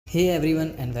Hey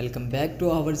everyone and welcome back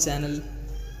to our channel.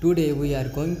 Today we are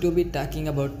going to be talking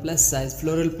about plus size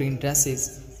floral print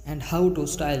dresses and how to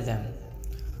style them.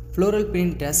 Floral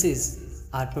print dresses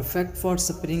are perfect for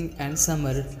spring and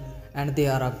summer and they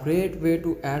are a great way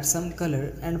to add some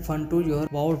color and fun to your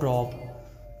wardrobe.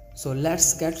 So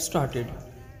let's get started.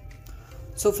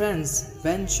 So friends,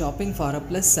 when shopping for a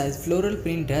plus size floral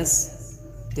print dress,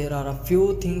 there are a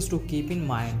few things to keep in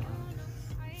mind.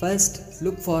 First,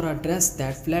 look for a dress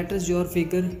that flatters your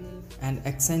figure and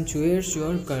accentuates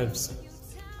your curves.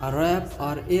 A wrap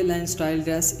or A-line style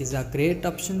dress is a great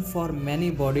option for many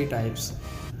body types.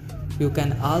 You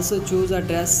can also choose a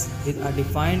dress with a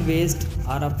defined waist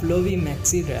or a flowy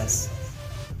maxi dress.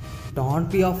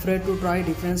 Don't be afraid to try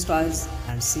different styles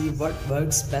and see what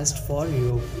works best for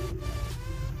you.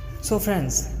 So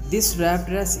friends, this wrap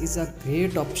dress is a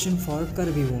great option for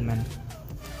curvy women.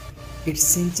 It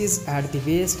cinches at the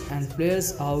waist and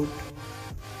flares out,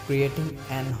 creating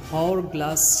an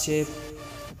hourglass shape.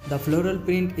 The floral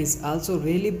print is also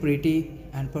really pretty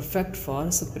and perfect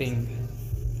for spring.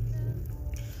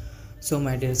 So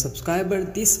my dear subscriber,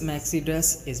 this maxi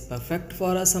dress is perfect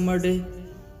for a summer day.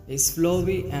 It's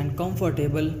flowy and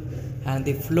comfortable and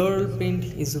the floral print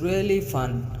is really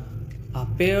fun. I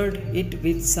paired it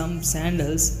with some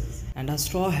sandals and a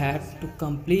straw hat to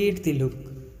complete the look.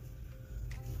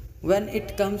 When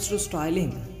it comes to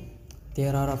styling,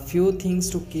 there are a few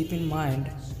things to keep in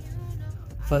mind.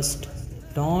 First,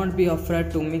 don't be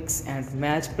afraid to mix and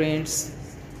match prints.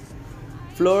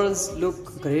 Florals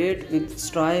look great with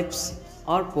stripes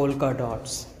or polka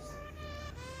dots.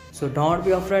 So don't be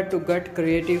afraid to get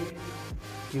creative.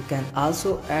 You can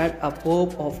also add a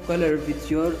pop of color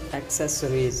with your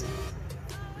accessories.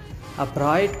 A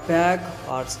bright bag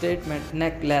or statement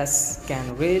necklace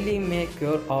can really make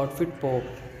your outfit pop.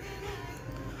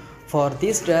 For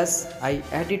this dress, I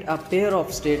added a pair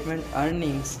of statement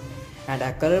earrings and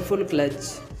a colorful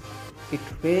clutch. It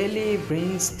really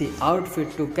brings the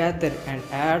outfit together and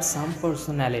adds some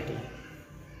personality.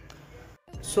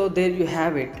 So there you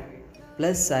have it.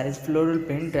 Plus size floral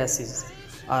print dresses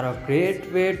are a great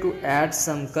way to add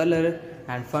some color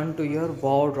and fun to your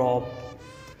wardrobe.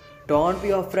 Don't be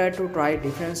afraid to try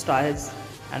different styles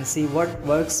and see what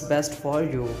works best for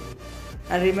you.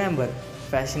 And remember,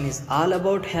 fashion is all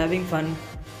about having fun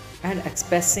and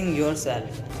expressing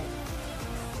yourself.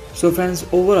 So friends,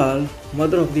 overall,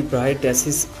 mother of the bride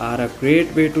dresses are a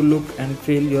great way to look and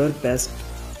feel your best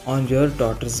on your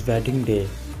daughter's wedding day.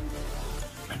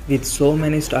 With so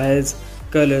many styles,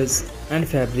 colors and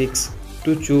fabrics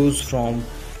to choose from,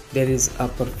 there is a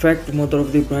perfect mother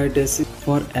of the bride dress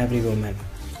for every woman.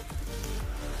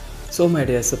 So my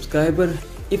dear subscriber,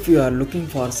 if you are looking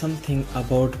for something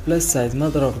about plus size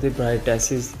mother of the bride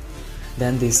dresses,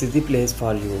 then this is the place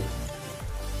for you.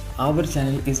 Our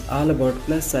channel is all about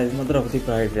plus size mother of the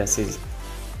bride dresses.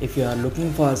 If you are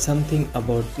looking for something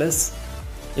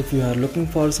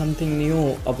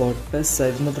new about plus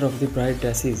size mother of the bride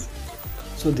dresses,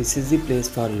 so this is the place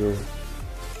for you.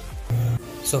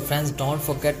 So friends, don't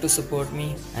forget to support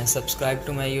me and subscribe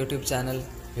to my YouTube channel.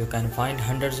 You can find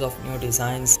hundreds of new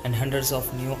designs and hundreds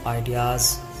of new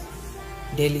ideas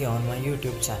daily on my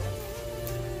YouTube channel.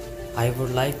 I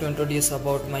would like to introduce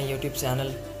about my YouTube channel.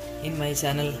 In my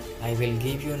channel, I will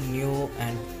give you new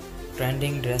and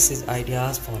trending dresses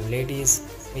ideas for ladies,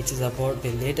 which is about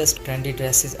the latest trendy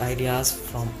dresses ideas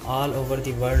from all over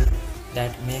the world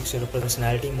that makes your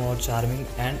personality more charming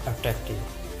and attractive.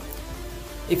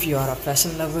 If you are a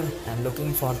fashion lover and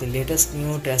looking for the latest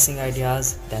new dressing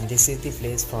ideas, then this is the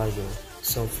place for you.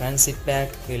 So friends, sit back,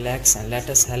 relax and let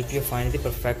us help you find the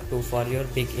perfect look for your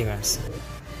big events.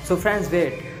 So friends,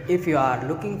 wait, if you are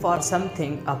looking for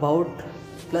something about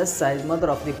plus size mother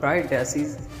of the bride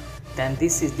dresses, then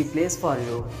this is the place for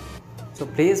you. So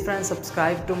please friends,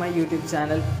 subscribe to my YouTube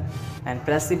channel and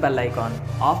press the bell icon.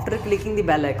 After clicking the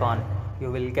bell icon, you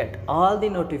will get all the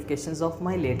notifications of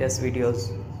my latest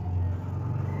videos.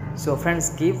 So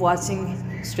friends, keep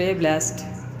watching, stay blessed.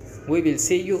 We will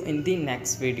see you in the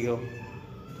next video.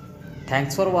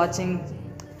 Thanks for watching,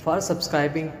 for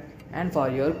subscribing and for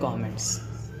your comments.